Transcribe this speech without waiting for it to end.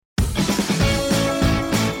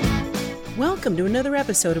Welcome to another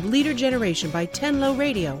episode of Leader Generation by Tenlo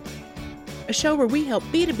Radio, a show where we help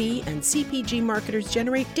B2B and CPG marketers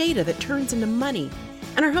generate data that turns into money.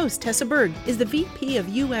 And our host, Tessa Berg, is the VP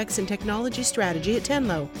of UX and Technology Strategy at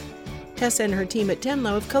Tenlo. Tessa and her team at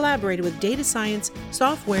Tenlo have collaborated with data science,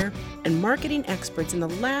 software, and marketing experts in the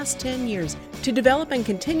last 10 years to develop and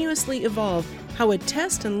continuously evolve how a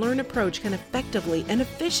test and learn approach can effectively and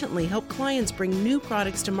efficiently help clients bring new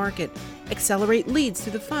products to market, accelerate leads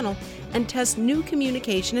through the funnel, and test new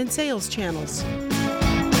communication and sales channels.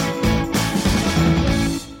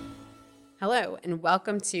 Hello, and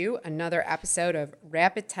welcome to another episode of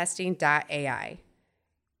RapidTesting.ai.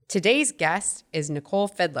 Today's guest is Nicole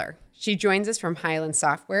Fidler. She joins us from Hyland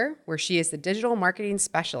Software, where she is the digital marketing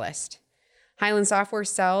specialist. Hyland Software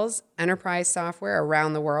sells enterprise software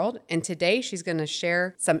around the world, and today she's going to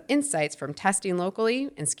share some insights from testing locally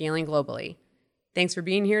and scaling globally. Thanks for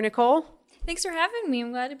being here, Nicole. Thanks for having me.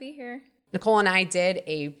 I'm glad to be here. Nicole and I did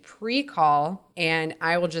a pre-call, and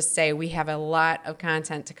I will just say we have a lot of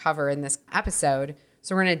content to cover in this episode,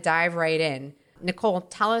 so we're going to dive right in. Nicole,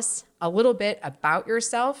 tell us a little bit about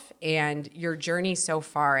yourself and your journey so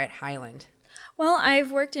far at Hyland. Well,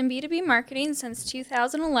 I've worked in B2B marketing since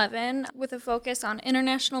 2011 with a focus on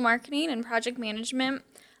international marketing and project management.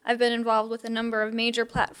 I've been involved with a number of major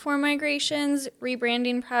platform migrations,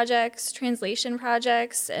 rebranding projects, translation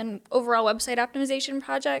projects, and overall website optimization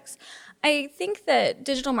projects. I think that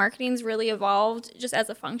digital marketing's really evolved just as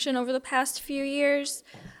a function over the past few years.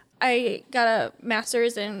 I got a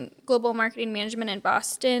master's in global marketing management in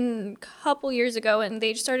Boston a couple years ago, and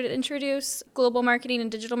they started to introduce global marketing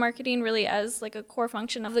and digital marketing really as like a core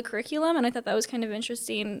function of the curriculum. And I thought that was kind of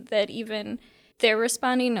interesting that even they're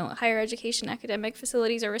responding, higher education academic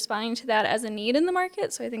facilities are responding to that as a need in the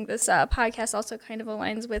market. So I think this podcast also kind of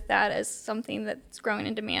aligns with that as something that's growing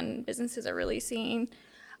in demand and businesses are really seeing.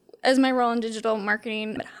 As my role in digital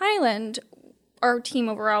marketing at Hyland, our team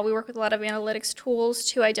overall, we work with a lot of analytics tools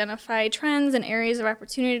to identify trends and areas of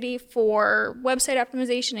opportunity for website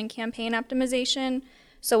optimization and campaign optimization.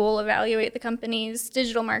 So we'll evaluate the company's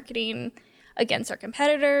digital marketing against our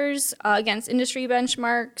competitors, against industry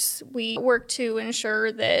benchmarks. We work to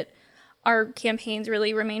ensure that our campaigns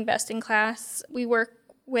really remain best in class. We work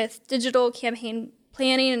with digital campaign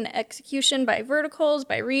planning and execution by verticals,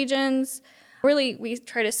 by regions. Really, we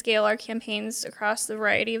try to scale our campaigns across the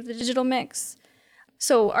variety of the digital mix.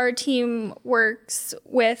 So our team works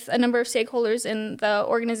with a number of stakeholders in the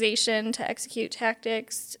organization to execute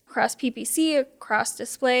tactics across PPC, across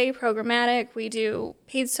display, programmatic. We do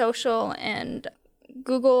paid social and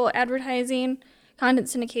Google advertising, content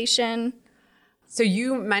syndication. So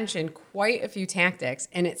you mentioned quite a few tactics,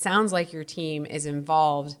 and it sounds like your team is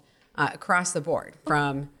involved across the board,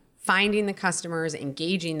 from finding the customers,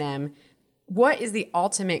 engaging them. What is the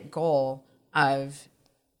ultimate goal of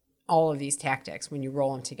all of these tactics when you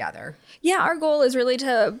roll them together? Yeah, our goal is really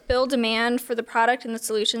to build demand for the product and the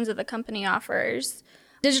solutions that the company offers.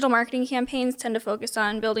 Digital marketing campaigns tend to focus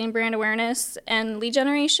on building brand awareness and lead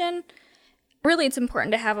generation. Really, it's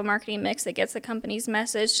important to have a marketing mix that gets the company's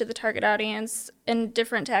message to the target audience, and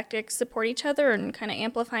different tactics support each other and kind of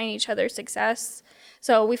amplifying each other's success.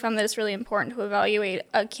 So we found that it's really important to evaluate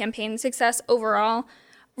a campaign success overall,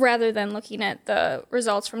 rather than looking at the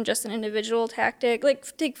results from just an individual tactic.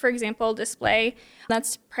 Like, take, for example, display.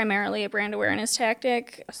 That's primarily a brand awareness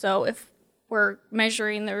tactic. So if we're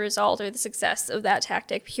measuring the result or the success of that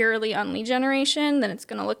tactic purely on lead generation, then it's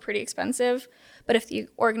going to look pretty expensive. But if the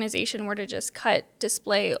organization were to just cut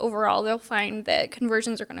display overall, they'll find that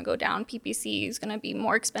conversions are going to go down. PPC is going to be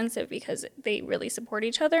more expensive because they really support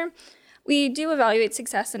each other. We do evaluate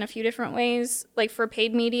success in a few different ways. Like for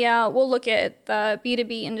paid media, we'll look at the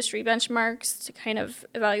B2B industry benchmarks to kind of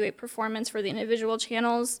evaluate performance for the individual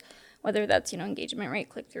channels, whether that's, engagement rate,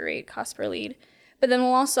 click-through rate, cost per lead. But then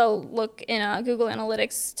we'll also look in Google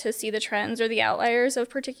Analytics to see the trends or the outliers of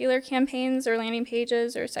particular campaigns or landing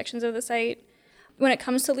pages or sections of the site. When it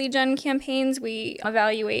comes to lead gen campaigns, we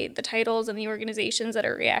evaluate the titles and the organizations that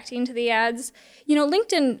are reacting to the ads.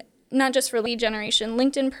 LinkedIn, not just for lead generation,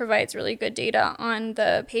 LinkedIn provides really good data on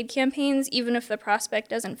the paid campaigns, even if the prospect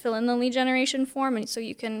doesn't fill in the lead generation form. And so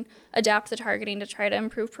you can adapt the targeting to try to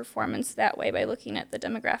improve performance that way by looking at the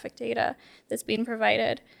demographic data that's being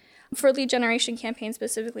provided. For lead generation campaigns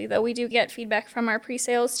specifically, though, we do get feedback from our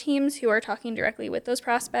pre-sales teams who are talking directly with those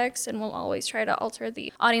prospects, and we'll always try to alter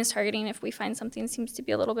the audience targeting if we find something seems to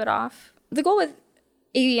be a little bit off. The goal with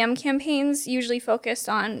ABM campaigns usually focused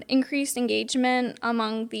on increased engagement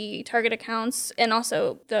among the target accounts, and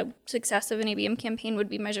also the success of an ABM campaign would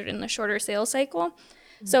be measured in the shorter sales cycle.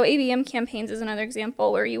 So ABM campaigns is another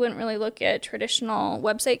example where you wouldn't really look at traditional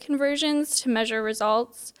website conversions to measure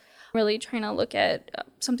results, really trying to look at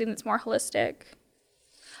something that's more holistic.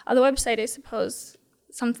 The website, I suppose,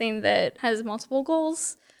 something that has multiple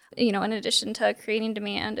goals. In addition to creating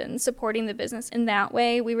demand and supporting the business in that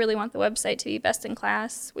way, we really want the website to be best in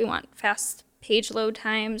class. We want fast page load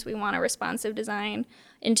times. We want a responsive design,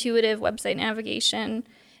 intuitive website navigation,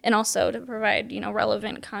 and also to provide,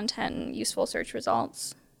 relevant content and useful search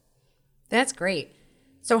results. That's great.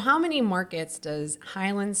 So how many markets does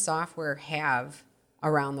Hyland Software have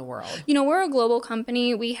around the world? We're a global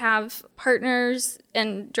company. We have partners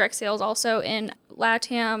and direct sales also in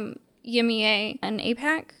LATAM, EMEA, and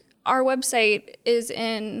APAC. Our website is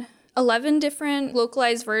in 11 different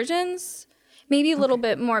localized versions, maybe a little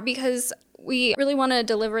bit more, because we really want to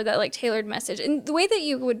deliver that tailored message. And the way that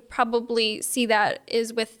you would probably see that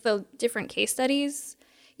is with the different case studies.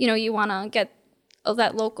 You want to get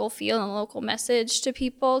that local feel and local message to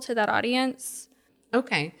people, to that audience.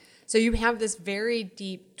 Okay. So you have this very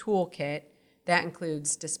deep toolkit that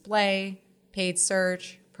includes display, paid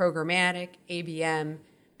search, programmatic, ABM,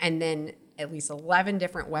 and then at least 11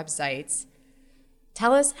 different websites.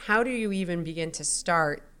 Tell us, how do you even begin to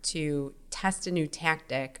start to test a new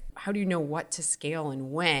tactic? How do you know what to scale and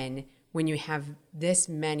when you have this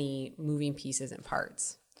many moving pieces and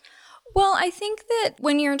parts? Well, I think that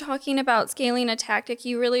when you're talking about scaling a tactic,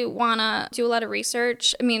 you really want to do a lot of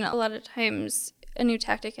research. A lot of times a new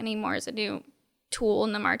tactic anymore is a new tool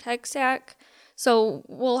in the MarTech stack. So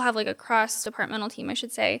we'll have a cross-departmental team, I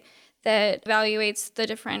should say, that evaluates the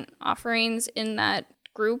different offerings in that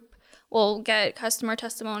group. We'll get customer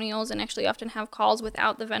testimonials and actually often have calls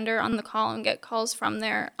without the vendor on the call and get calls from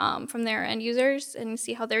their end users and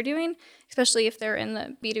see how they're doing, especially if they're in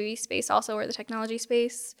the B2B space also, or the technology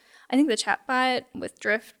space. I think the chatbot with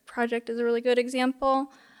Drift project is a really good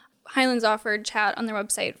example. Hyland's offered chat on their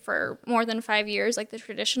website for more than 5 years, like the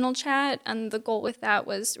traditional chat. And the goal with that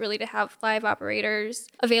was really to have live operators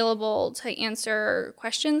available to answer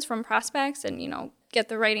questions from prospects and, get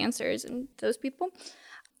the right answers and those people.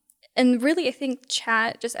 And really, I think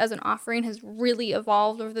chat just as an offering has really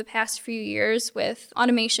evolved over the past few years with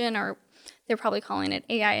automation, or they're probably calling it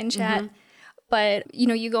AI in chat. Mm-hmm. But,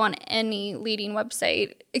 you go on any leading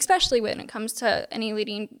website, especially when it comes to any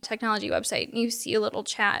leading technology website, and you see a little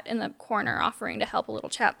chat in the corner offering to help, a little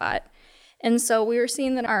chat bot. And so we were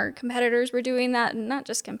seeing that our competitors were doing that, and not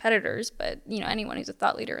just competitors, but, anyone who's a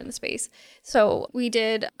thought leader in the space. So we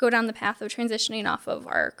did go down the path of transitioning off of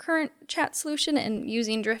our current chat solution and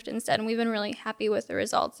using Drift instead, and we've been really happy with the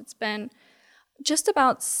results. It's been just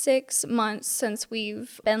about 6 months since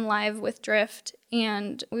we've been live with Drift,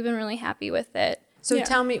 and we've been really happy with it. So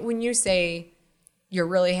Tell me, when you say you're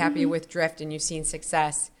really happy with Drift and you've seen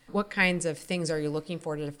success, what kinds of things are you looking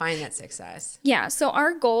for to define that success? Yeah, so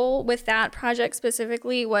our goal with that project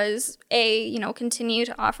specifically was continue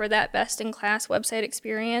to offer that best-in-class website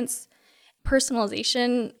experience.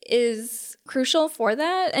 Personalization is crucial for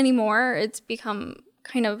that anymore. It's become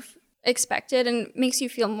kind of expected and makes you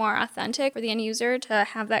feel more authentic for the end user to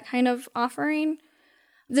have that kind of offering.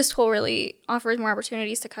 This tool really offers more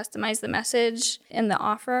opportunities to customize the message and the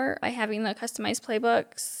offer by having the customized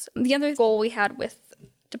playbooks. The other goal we had with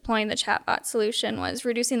deploying the chatbot solution was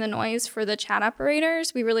reducing the noise for the chat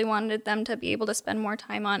operators. We really wanted them to be able to spend more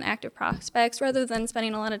time on active prospects rather than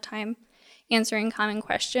spending a lot of time answering common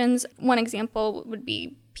questions. One example would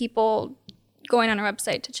be people going on our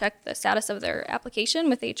website to check the status of their application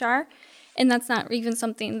with HR. And that's not even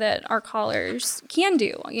something that our callers can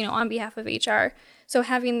do, on behalf of HR. So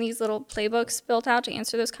having these little playbooks built out to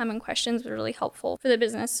answer those common questions was really helpful for the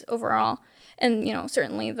business overall. And,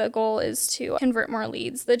 certainly the goal is to convert more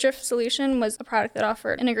leads. The Drift solution was a product that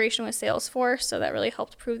offered integration with Salesforce, so that really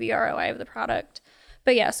helped prove the ROI of the product.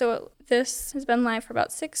 But yeah, so this has been live for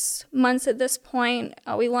about 6 months at this point.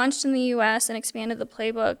 We launched in the US and expanded the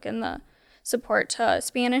playbook and the support to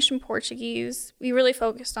Spanish and Portuguese. We really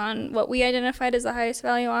focused on what we identified as the highest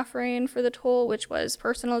value offering for the tool, which was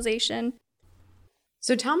personalization.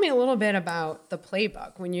 So tell me a little bit about the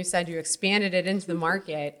playbook. When you said you expanded it into the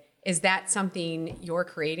market, is that something you're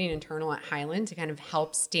creating internal at Hyland to kind of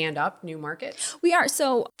help stand up new markets? We are.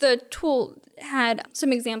 So the tool had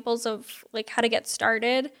some examples of how to get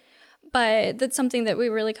started, but that's something that we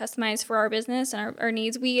really customize for our business and our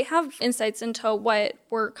needs. We have insights into what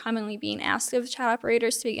we're commonly being asked of chat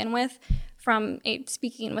operators to begin with, from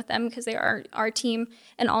speaking with them because they are our team,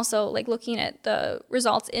 and also looking at the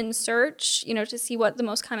results in search, to see what the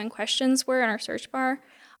most common questions were in our search bar.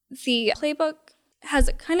 The playbook has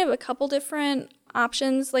kind of a couple different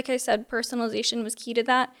options. Like I said, personalization was key to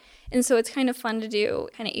that. And so it's kind of fun to do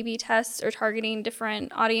kind of A/B tests or targeting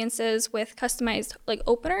different audiences with customized like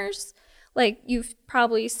openers. Like you've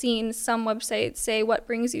probably seen some websites say, what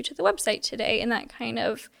brings you to the website today? And that kind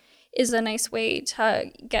of is a nice way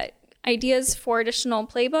to get ideas for additional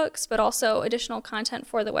playbooks, but also additional content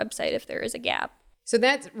for the website if there is a gap. So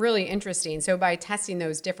that's really interesting. So by testing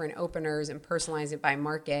those different openers and personalizing it by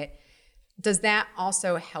market, does that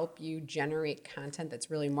also help you generate content that's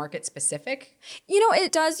really market specific?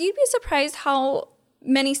 It does. You'd be surprised how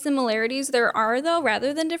many similarities there are, though,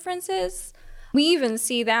 rather than differences. We even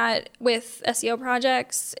see that with SEO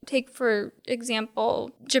projects. Take, for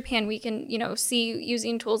example, Japan. We can, see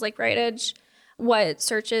using tools like BrightEdge what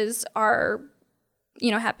searches are,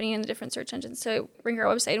 happening in the different search engines to bring our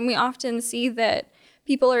website. And we often see that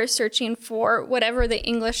people are searching for whatever the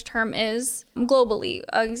English term is globally.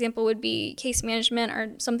 An example would be case management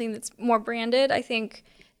or something that's more branded. I think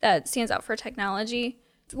that stands out for technology.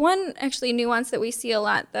 One actually nuance that we see a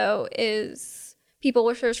lot, though, is people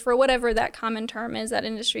will search for whatever that common term is, that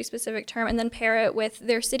industry-specific term, and then pair it with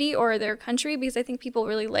their city or their country, because I think people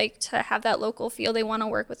really like to have that local feel. They want to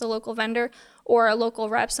work with a local vendor or a local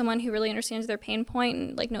rep, someone who really understands their pain point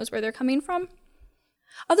and knows where they're coming from.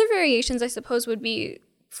 Other variations, I suppose, would be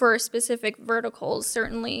for specific verticals.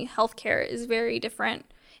 Certainly, healthcare is very different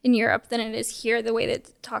in Europe than it is here. The way that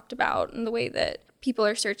it's talked about and the way that people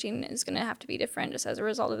are searching is going to have to be different just as a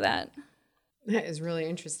result of that. That is really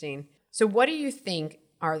interesting. So what do you think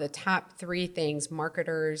are the top 3 things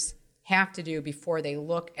marketers have to do before they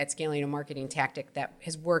look at scaling a marketing tactic that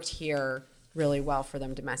has worked here really well for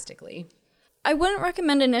them domestically? I wouldn't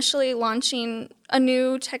recommend initially launching a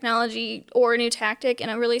new technology or a new tactic in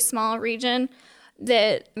a really small region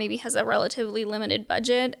that maybe has a relatively limited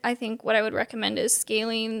budget. I think what I would recommend is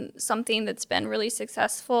scaling something that's been really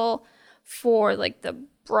successful for the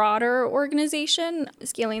broader organization,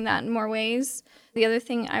 scaling that in more ways. The other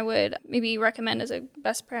thing I would maybe recommend as a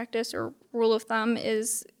best practice or rule of thumb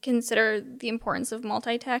is consider the importance of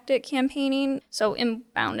multi-tactic campaigning. So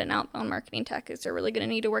inbound and outbound marketing tactics are really going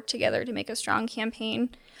to need to work together to make a strong campaign.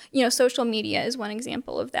 Social media is one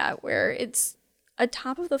example of that, where it's a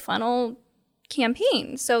top of the funnel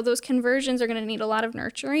campaign. So those conversions are going to need a lot of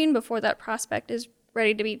nurturing before that prospect is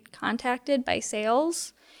ready to be contacted by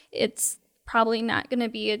sales. It's probably not going to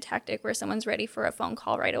be a tactic where someone's ready for a phone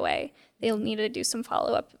call right away. They'll need to do some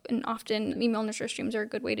follow-up, and often email nurture streams are a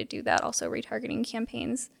good way to do that, also retargeting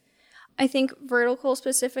campaigns. I think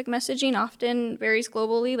vertical-specific messaging often varies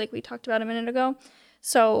globally, like we talked about a minute ago.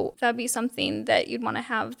 So that'd be something that you'd want to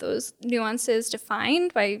have those nuances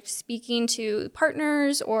defined by speaking to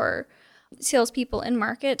partners or salespeople in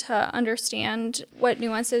market to understand what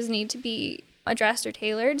nuances need to be addressed or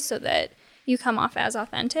tailored so that you come off as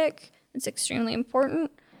authentic. It's extremely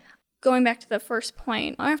important. Going back to the first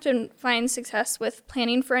point, I often find success with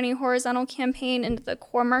planning for any horizontal campaign into the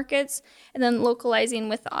core markets and then localizing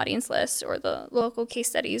with the audience list or the local case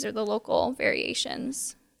studies or the local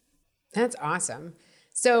variations. That's awesome.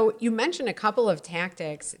 So you mentioned a couple of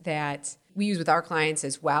tactics that we use with our clients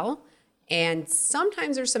as well. And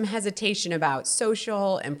sometimes there's some hesitation about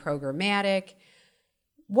social and programmatic.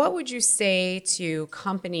 What would you say to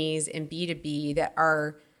companies in B2B that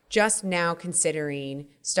are just now considering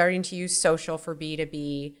starting to use social for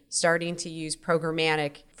B2B, starting to use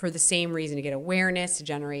programmatic for the same reason, to get awareness, to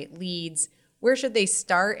generate leads? Where should they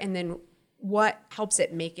start? And then what helps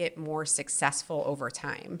it make it more successful over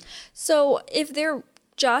time? So if they're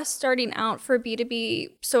just starting out for B2B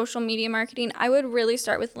social media marketing, I would really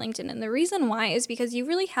start with LinkedIn. And the reason why is because you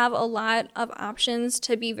really have a lot of options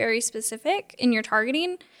to be very specific in your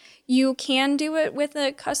targeting. You can do it with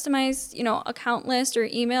a customized, account list or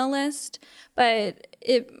email list, but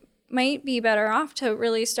it might be better off to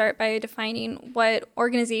really start by defining what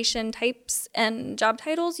organization types and job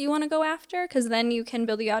titles you want to go after, because then you can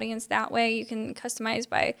build the audience that way. You can customize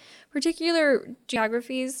by particular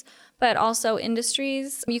geographies, but also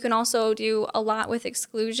industries. You can also do a lot with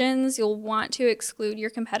exclusions. You'll want to exclude your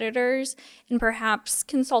competitors and perhaps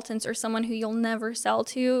consultants or someone who you'll never sell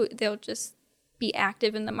to. They'll just be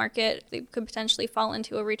active in the market. They could potentially fall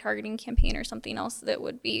into a retargeting campaign or something else that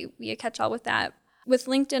would be a catch-all with that. With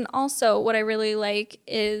LinkedIn also, what I really like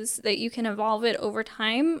is that you can evolve it over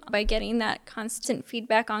time by getting that constant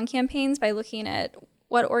feedback on campaigns, by looking at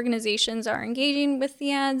what organizations are engaging with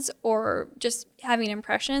the ads or just having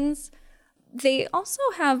impressions. They also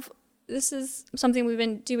have, this is something we've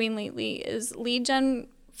been doing lately, is lead gen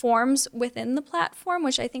forms within the platform,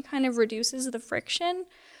 which I think kind of reduces the friction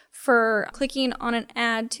for clicking on an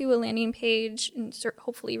ad to a landing page and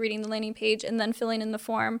hopefully reading the landing page and then filling in the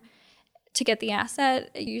form to get the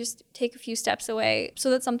asset. You just take a few steps away. So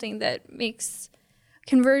that's something that makes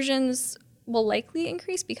conversions will likely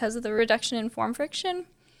increase because of the reduction in form friction.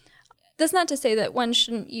 That's not to say that one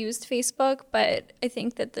shouldn't use Facebook, but I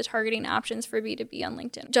think that the targeting options for B2B on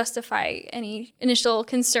LinkedIn justify any initial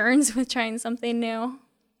concerns with trying something new.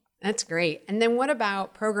 That's great. And then what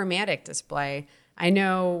about programmatic display? I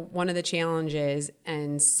know one of the challenges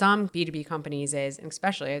in some B2B companies is, and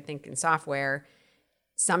especially I think in software,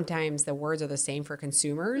 sometimes the words are the same for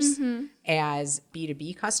consumers as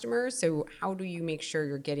B2B customers. So how do you make sure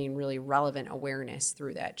you're getting really relevant awareness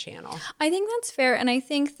through that channel? I think that's fair. And I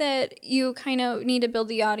think that you kind of need to build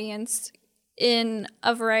the audience in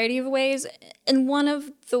a variety of ways. And one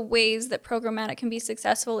of the ways that programmatic can be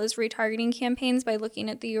successful is retargeting campaigns by looking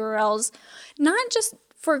at the URLs, not just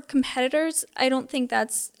for competitors. I don't think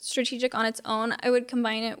that's strategic on its own. I would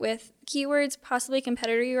combine it with keywords, possibly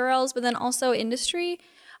competitor URLs, but then also industry,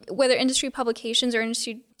 whether industry publications or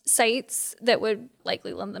industry sites that would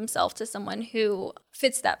likely lend themselves to someone who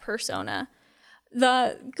fits that persona.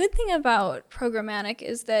 The good thing about programmatic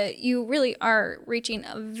is that you really are reaching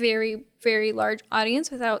a very, very large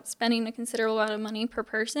audience without spending a considerable amount of money per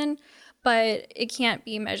person, but it can't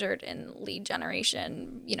be measured in lead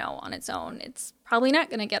generation, on its own. It's probably not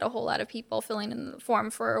going to get a whole lot of people filling in the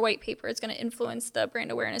form for a white paper. It's going to influence the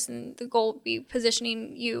brand awareness, and the goal would be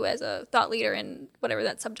positioning you as a thought leader in whatever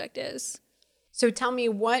that subject is. So tell me,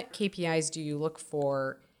 what KPIs do you look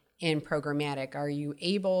for in programmatic? Are you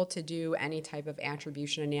able to do any type of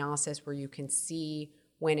attribution analysis where you can see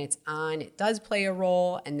when it's on, it does play a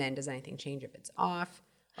role, and then does anything change if it's off?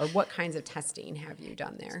 Or what kinds of testing have you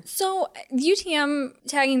done there? So UTM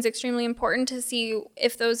tagging is extremely important to see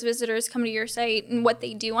if those visitors come to your site and what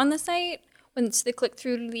they do on the site once they click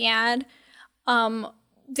through to the ad.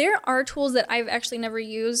 There are tools that I've actually never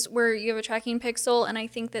used where you have a tracking pixel, and I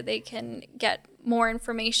think that they can get more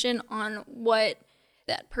information on what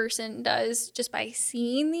that person does just by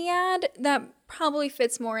seeing the ad. That probably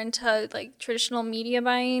fits more into like traditional media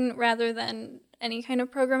buying rather than any kind of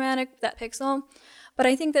programmatic, that pixel. But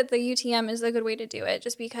I think that the UTM is a good way to do it,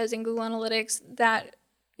 just because in Google Analytics, that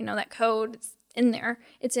code is in there.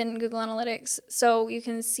 It's in Google Analytics, so you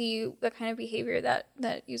can see the kind of behavior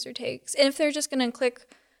that user takes. And if they're just going to click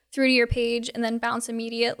through to your page and then bounce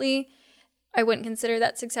immediately, I wouldn't consider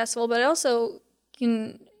that successful. But it also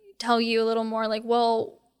can tell you a little more like,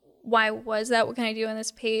 well, why was that? What can I do on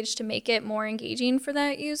this page to make it more engaging for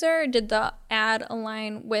that user? Did the ad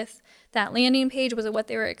align with that landing page? Was it what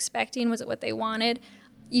they were expecting? Was it what they wanted?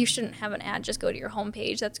 You shouldn't have an ad just go to your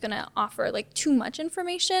homepage. That's going to offer like too much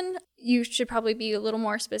information. You should probably be a little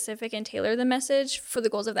more specific and tailor the message for the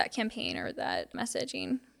goals of that campaign or that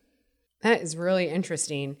messaging. That is really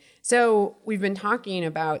interesting. So we've been talking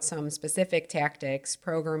about some specific tactics,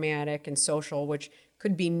 programmatic and social, which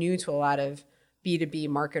could be new to a lot of B2B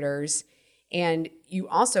marketers. And you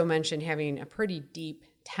also mentioned having a pretty deep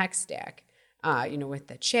tech stack, with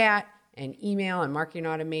the chat and email and marketing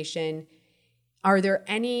automation. Are there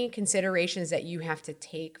any considerations that you have to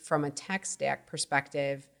take from a tech stack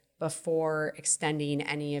perspective before extending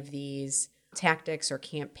any of these tactics or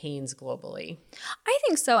campaigns globally? I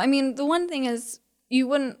think so. I mean, the one thing is you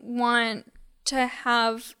wouldn't want to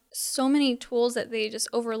have so many tools that they just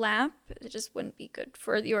overlap. It just wouldn't be good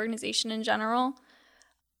for the organization in general.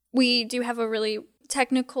 We do have a really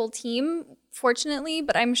technical team, fortunately,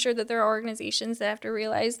 but I'm sure that there are organizations that have to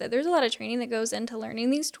realize that there's a lot of training that goes into learning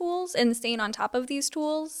these tools and staying on top of these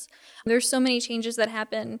tools. There's so many changes that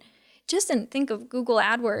happen. Think of Google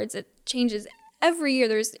AdWords. It changes every year.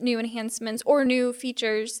 There's new enhancements or new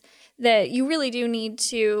features that you really do need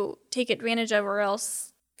to take advantage of, or else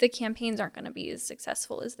the campaigns aren't going to be as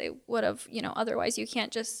successful as they would have, otherwise. You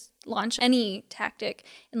can't just launch any tactic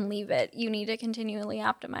and leave it. You need to continually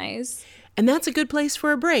optimize. And that's a good place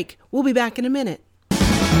for a break. We'll be back in a minute.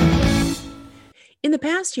 In the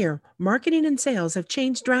past year, marketing and sales have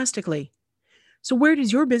changed drastically. So where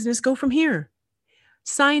does your business go from here?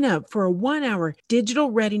 Sign up for a 1-hour digital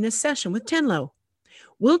readiness session with Tenlo.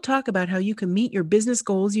 We'll talk about how you can meet your business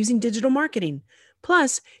goals using digital marketing.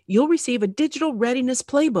 Plus, you'll receive a digital readiness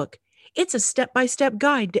playbook. It's a step-by-step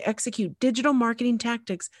guide to execute digital marketing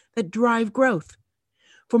tactics that drive growth.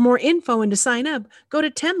 For more info and to sign up, go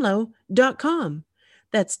to tenlo.com.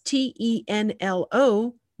 That's TENLO.com.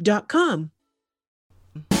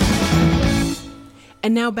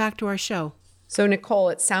 And now back to our show. So Nicole,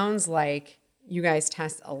 it sounds like you guys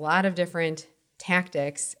test a lot of different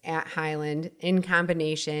tactics at Hyland in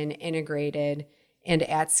combination, integrated, and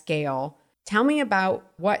at scale. Tell me about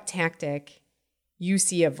what tactic you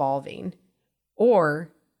see evolving, or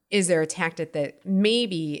is there a tactic that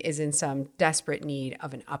maybe is in some desperate need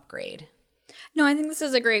of an upgrade? No, I think this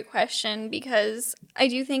is a great question because I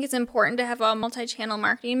do think it's important to have a multi-channel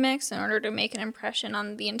marketing mix in order to make an impression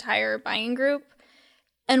on the entire buying group.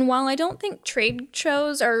 And while I don't think trade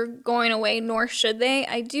shows are going away, nor should they,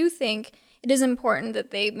 I do think it is important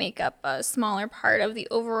that they make up a smaller part of the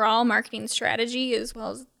overall marketing strategy as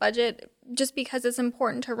well as budget, just because it's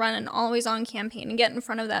important to run an always-on campaign and get in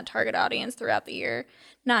front of that target audience throughout the year,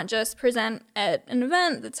 not just present at an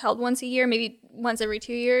event that's held once a year, maybe once every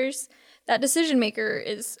 2 years. That decision maker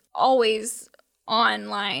is always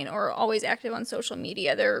online or always active on social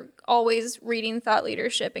media. They're always reading thought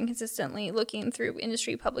leadership and consistently looking through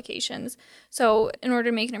industry publications. So in order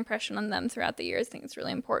to make an impression on them throughout the year, I think it's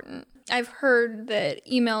really important. I've heard that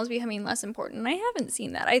email is becoming less important. I haven't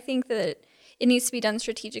seen that. I think that it needs to be done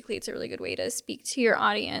strategically. It's a really good way to speak to your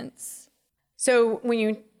audience. So when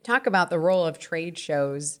you talk about the role of trade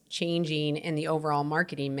shows changing in the overall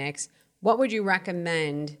marketing mix, what would you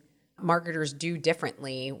recommend marketers do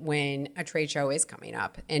differently when a trade show is coming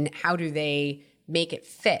up, and how do they make it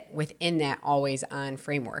fit within that always on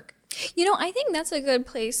framework? I think that's a good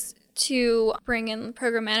place to bring in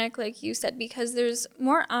programmatic, like you said, because there's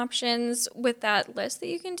more options with that list that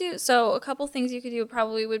you can do. So a couple things you could do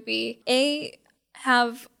probably would be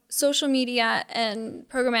have social media and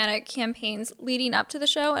programmatic campaigns leading up to the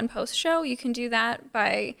show and post show. You can do that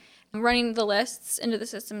by running the lists into the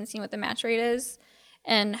system and seeing what the match rate is,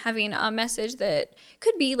 and having a message that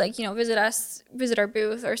could be like, visit our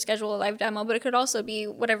booth or schedule a live demo, but it could also be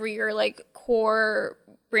whatever your core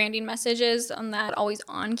branding message is on that always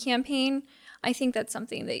on campaign. I think that's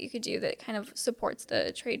something that you could do that kind of supports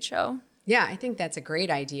the trade show. Yeah, I think that's a great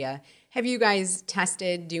idea. Have you guys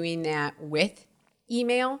tested doing that with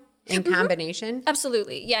email in combination?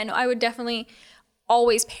 Absolutely. Yeah, no, I would definitely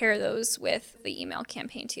always pair those with the email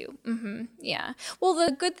campaign too. Yeah. Well,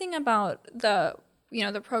 the good thing about the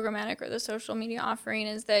programmatic or the social media offering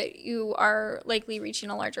is that you are likely reaching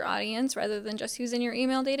a larger audience rather than just who's in your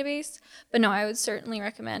email database. But no, I would certainly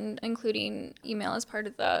recommend including email as part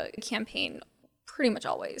of the campaign pretty much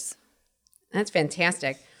always. That's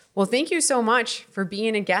fantastic. Well, thank you so much for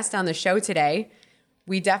being a guest on the show today.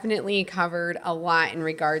 We definitely covered a lot in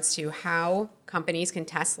regards to how companies can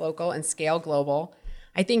test local and scale global.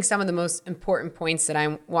 I think some of the most important points that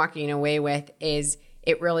I'm walking away with is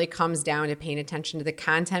it really comes down to paying attention to the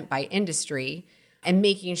content by industry and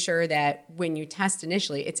making sure that when you test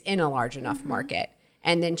initially, it's in a large enough market,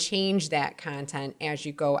 and then change that content as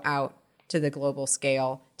you go out to the global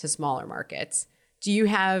scale to smaller markets. Do you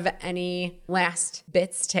have any last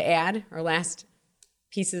bits to add or last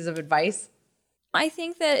pieces of advice? I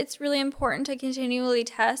think that it's really important to continually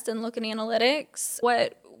test and look at analytics.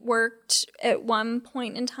 What worked at one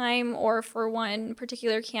point in time or for one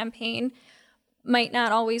particular campaign might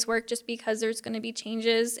not always work, just because there's going to be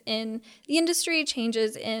changes in the industry,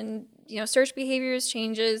 changes in search behaviors,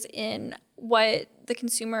 changes in what the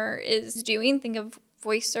consumer is doing. Think of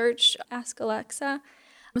voice search, ask Alexa.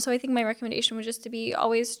 So I think my recommendation would just to be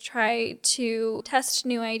always try to test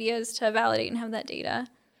new ideas to validate and have that data.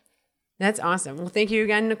 That's awesome. Well, thank you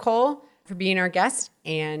again, Nicole, for being our guest,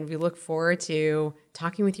 and we look forward to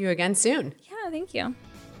talking with you again soon. Yeah, thank you.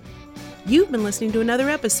 You've been listening to another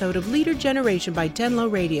episode of Leader Generation by Tenlo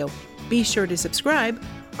Radio. Be sure to subscribe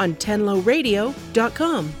on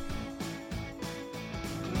tenlowradio.com.